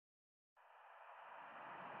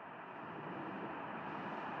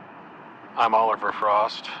I'm Oliver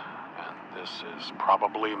Frost, and this is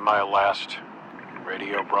probably my last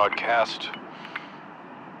radio broadcast.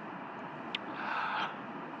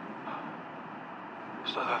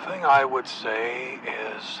 So the thing I would say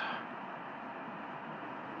is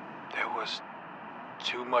there was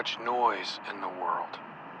too much noise in the world.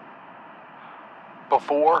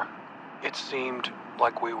 Before, it seemed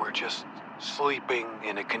like we were just sleeping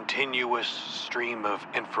in a continuous stream of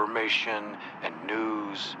information and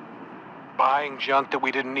news, buying junk that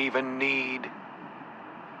we didn't even need.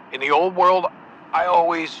 In the old world, I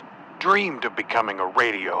always dreamed of becoming a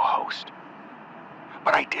radio host.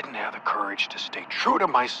 But I didn't have the courage to stay true to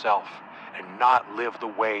myself and not live the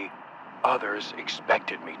way others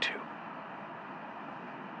expected me to.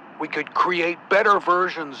 We could create better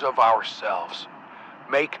versions of ourselves,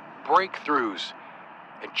 make breakthroughs,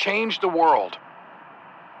 and change the world.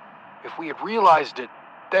 If we had realized it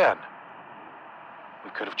then, we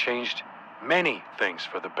could have changed many things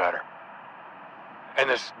for the better. And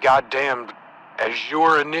this goddamned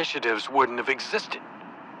Azure initiatives wouldn't have existed.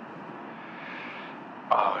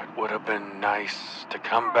 Oh, it would have been nice to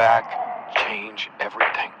come back, change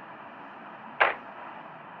everything.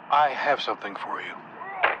 I have something for you.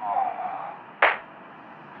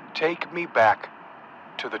 Take me back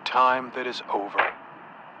to the time that is over.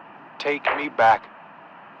 Take me back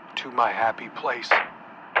to my happy place.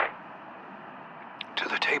 To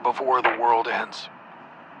the day before the world ends.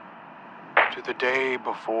 To the day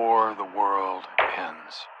before the world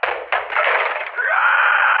ends.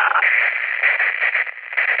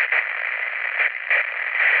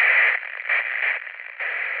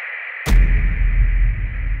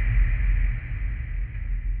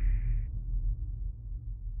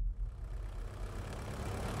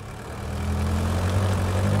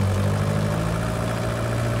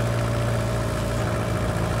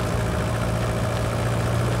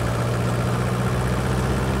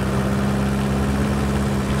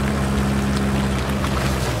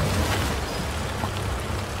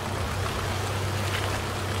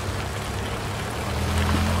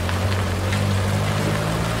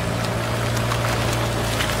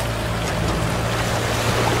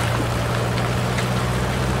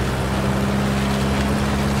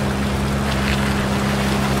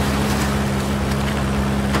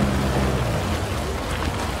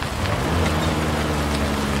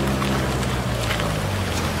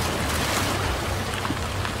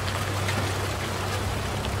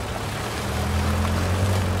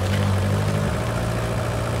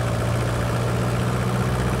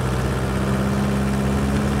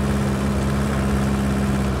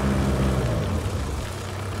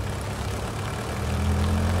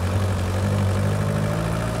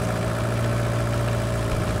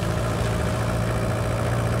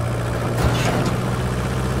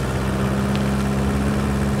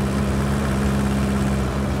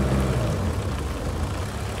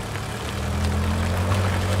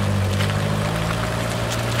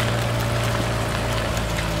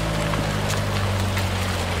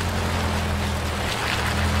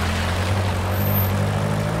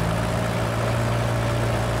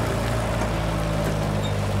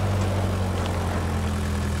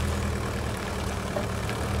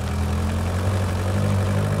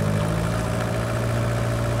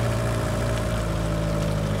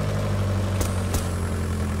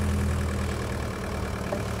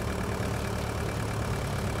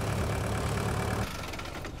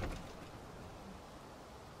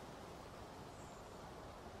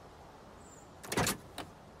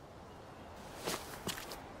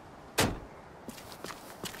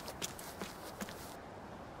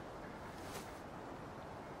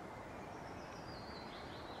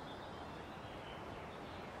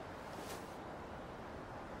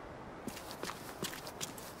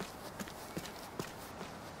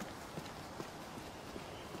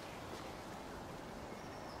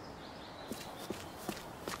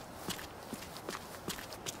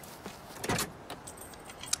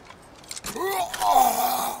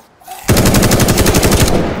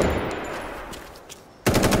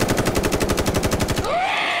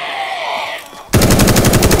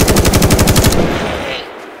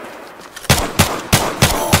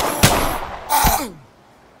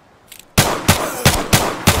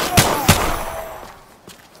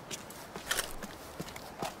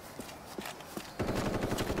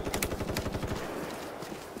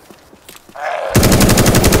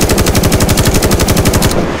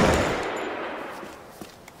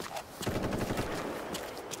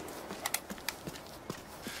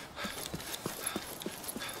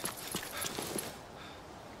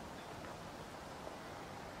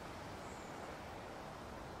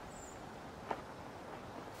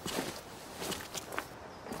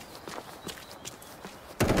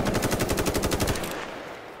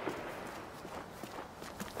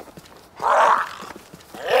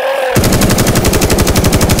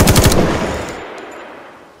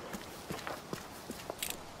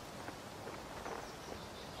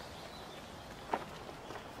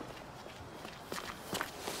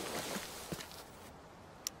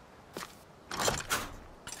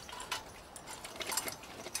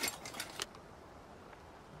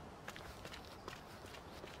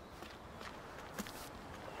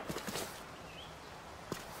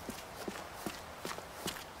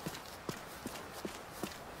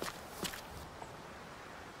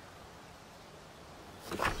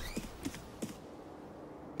 She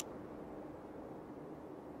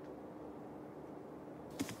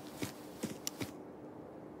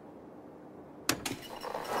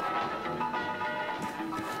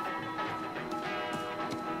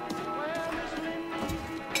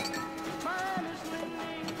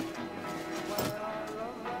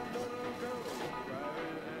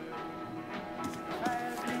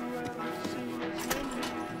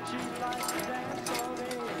likes to dance all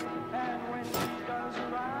day, and when she does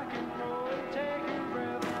right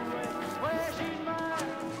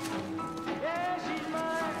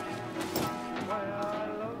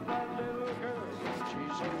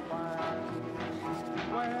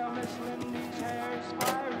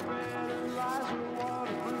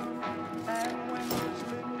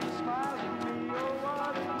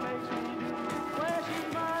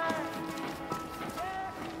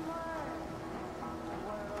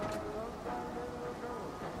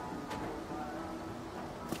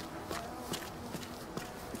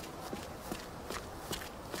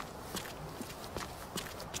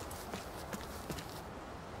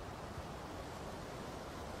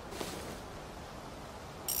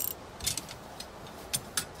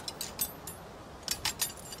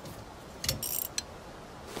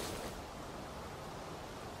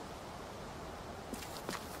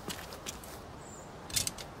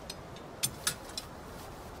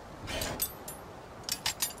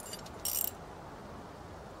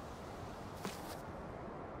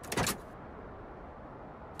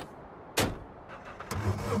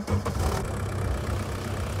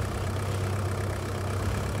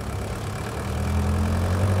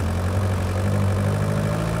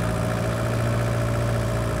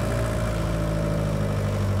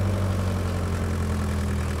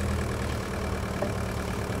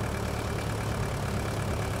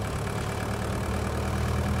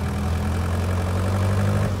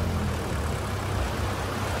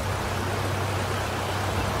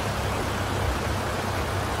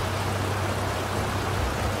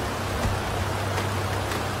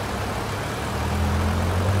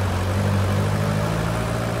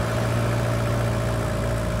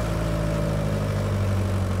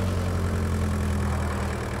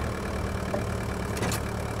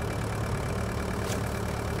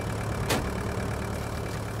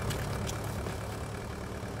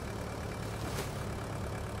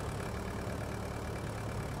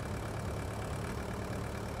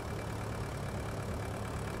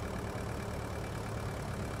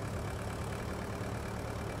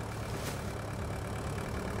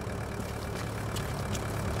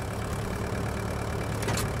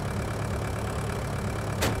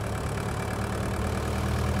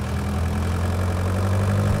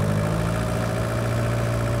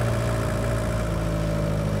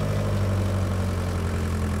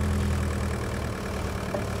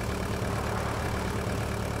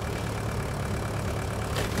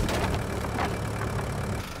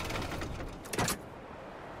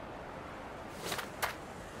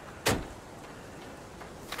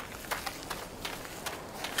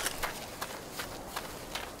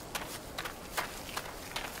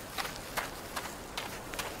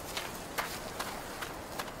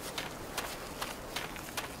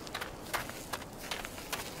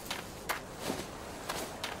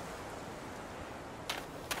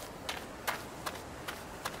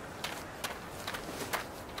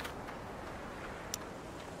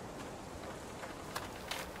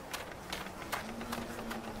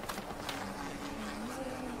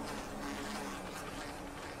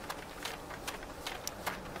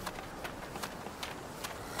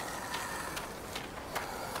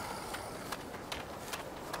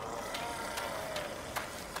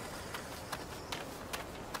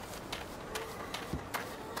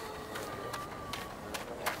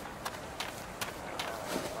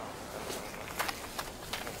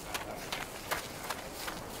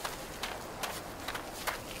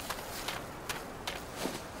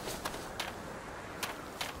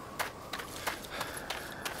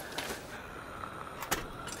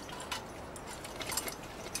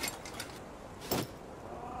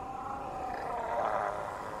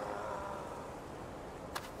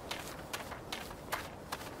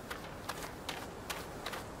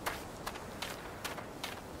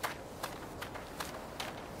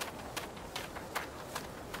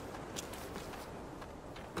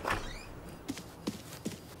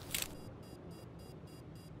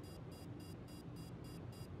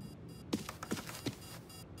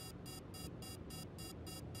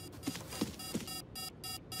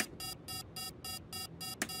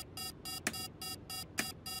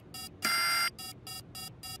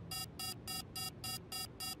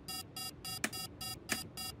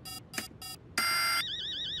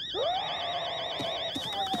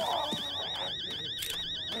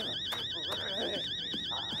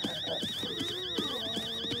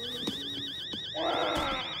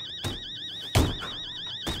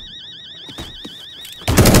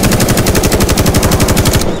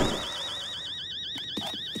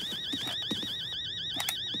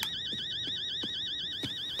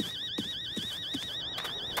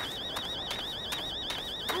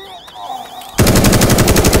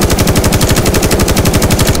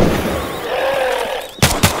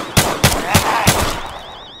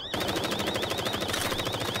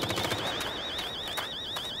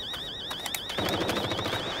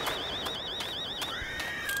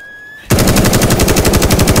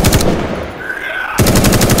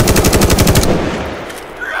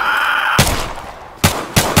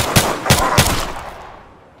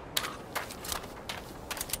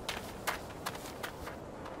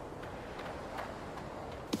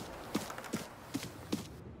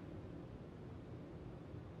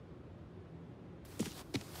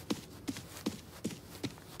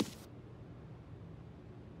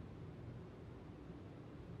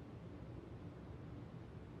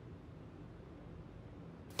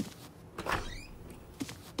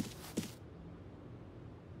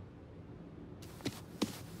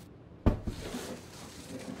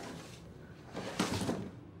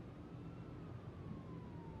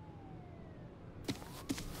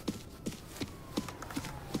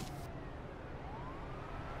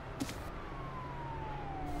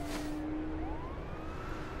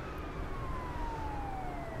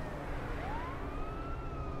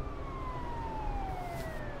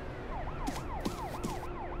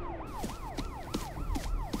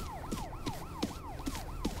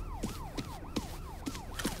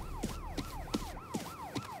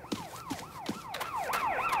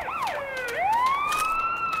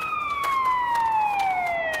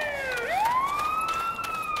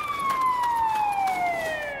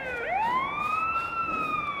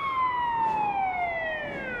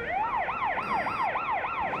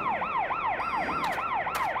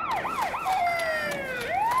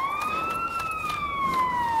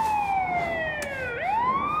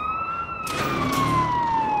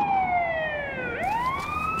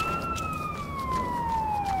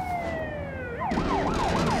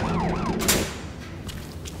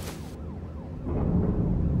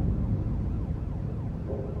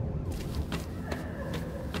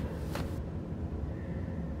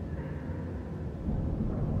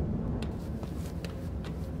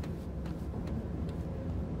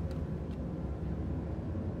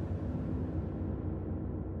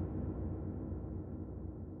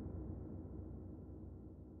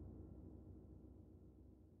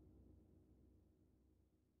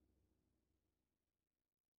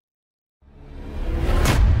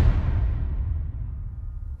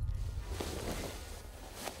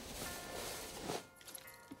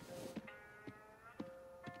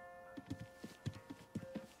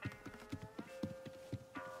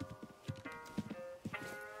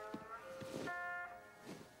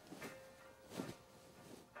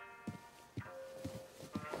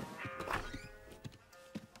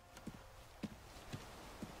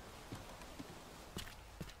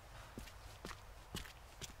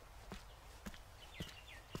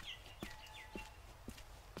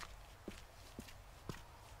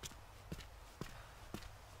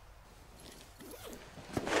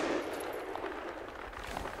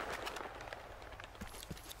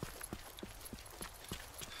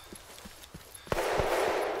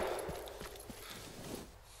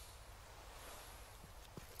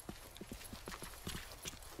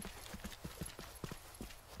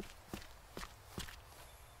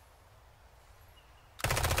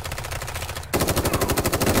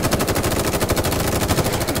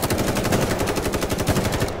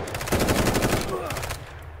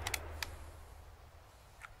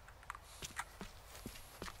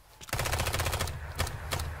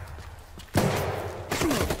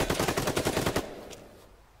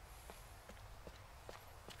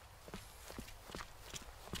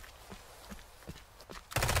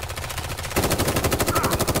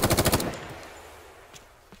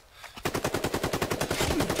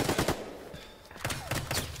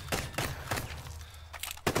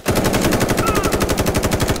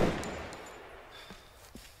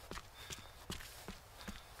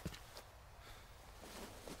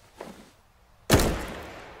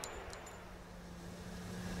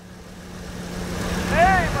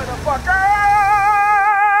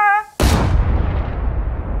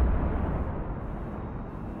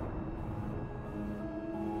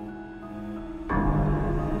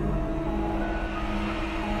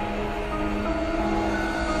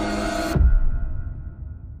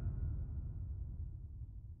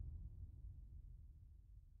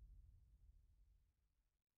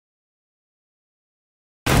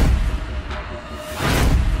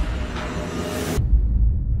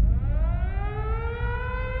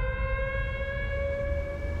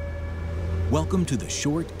Welcome to the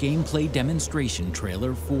short gameplay demonstration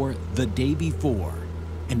trailer for The Day Before,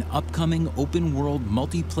 an upcoming open-world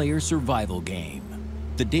multiplayer survival game.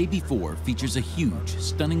 The Day Before features a huge,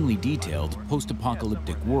 stunningly detailed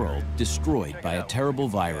post-apocalyptic world destroyed by a terrible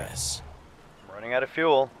virus. I'm running out of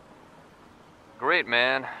fuel. Great,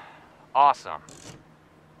 man. Awesome.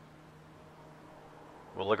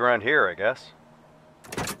 We'll look around here, I guess.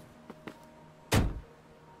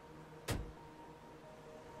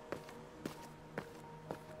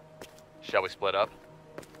 Shall we split up?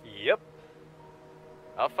 Yep.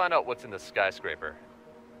 I'll find out what's in the skyscraper.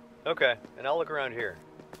 Okay, and I'll look around here.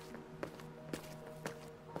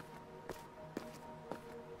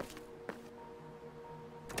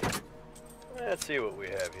 Let's see what we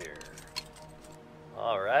have here.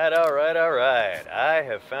 Alright. I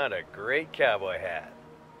have found a great cowboy hat.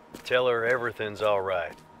 Tell her everything's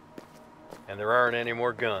alright. And there aren't any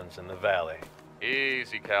more guns in the valley.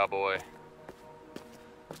 Easy, cowboy.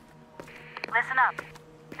 Listen up.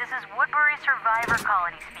 This is Woodbury Survivor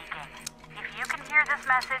Colony speaking. If you can hear this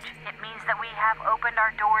message, it means that we have opened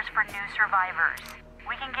our doors for new survivors.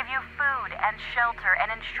 We can give you food and shelter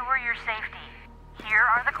and ensure your safety. Here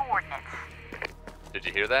are the coordinates. Did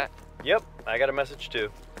you hear that? Yep, I got a message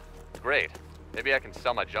too. Great. Maybe I can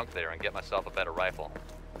sell my junk there and get myself a better rifle.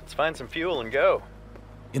 Let's find some fuel and go.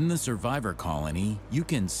 In the Survivor Colony, you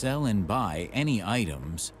can sell and buy any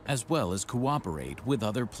items, as well as cooperate with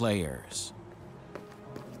other players.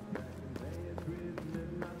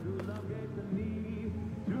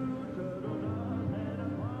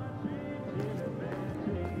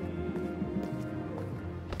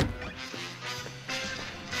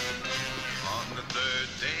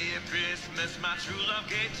 My true love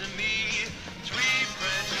gave to me sweet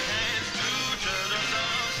French hands, two turtle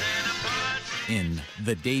doves, and a partridge. In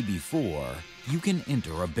The Day Before, you can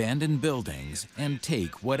enter abandoned buildings and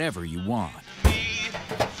take whatever you want.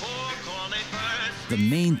 The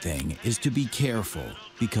main thing is to be careful,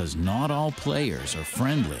 because not all players are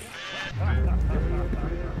friendly.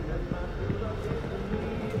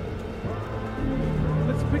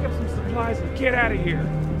 Let's pick up some supplies and get out of here.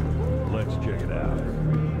 Let's check it out.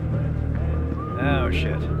 Oh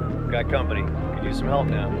shit. Got company. Could use some help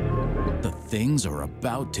now. The things are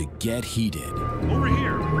about to get heated. Over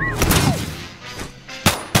here!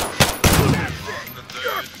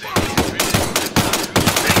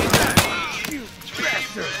 You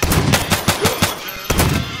bastard!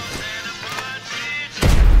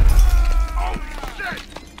 Oh shit!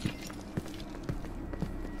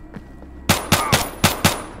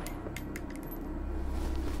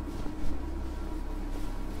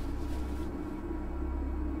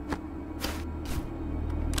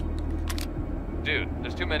 Dude,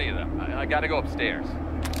 there's too many of them. I gotta go upstairs.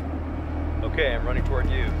 Okay, I'm running toward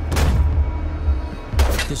you.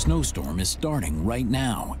 The snowstorm is starting right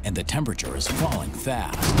now, and the temperature is falling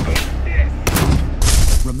fast.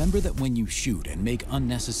 Remember that when you shoot and make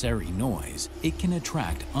unnecessary noise, it can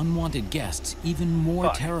attract unwanted guests even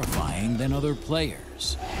more terrifying than other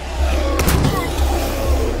players.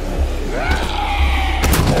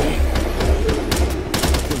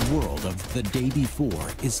 The world of The Day Before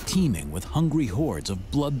is teeming with hungry hordes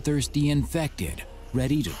of bloodthirsty infected,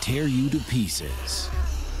 ready to tear you to pieces.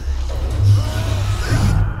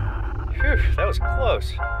 Phew, that was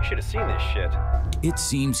close. You should have seen this shit. It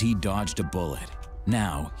seems he dodged a bullet.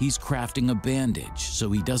 Now he's crafting a bandage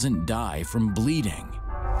so he doesn't die from bleeding.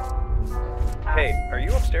 Hey, are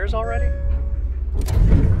you upstairs already?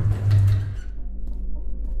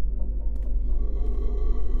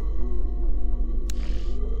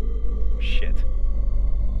 Shit.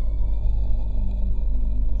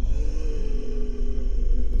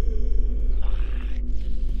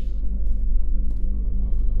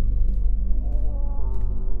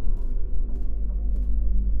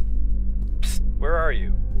 Psst, where are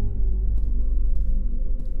you?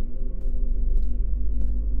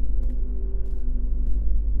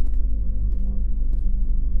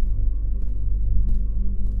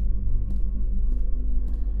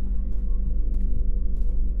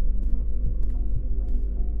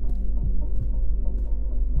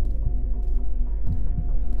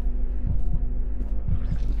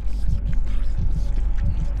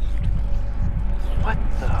 What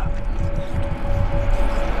the?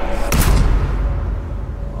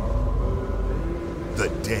 The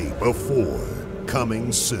Day Before,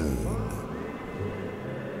 coming soon.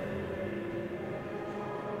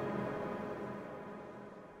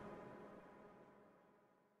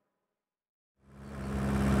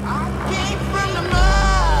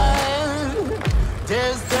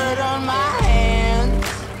 There's dirt on my hands,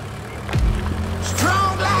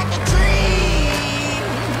 strong like a tree.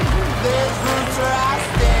 There's room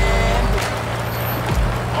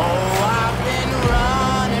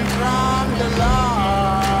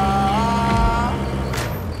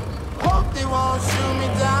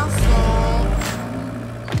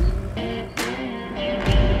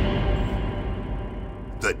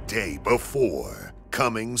Before,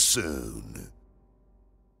 coming soon.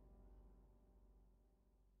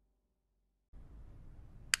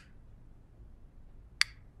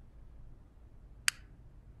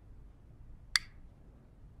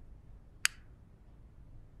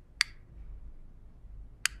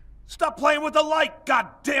 Stop playing with the light, god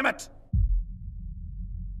damn it!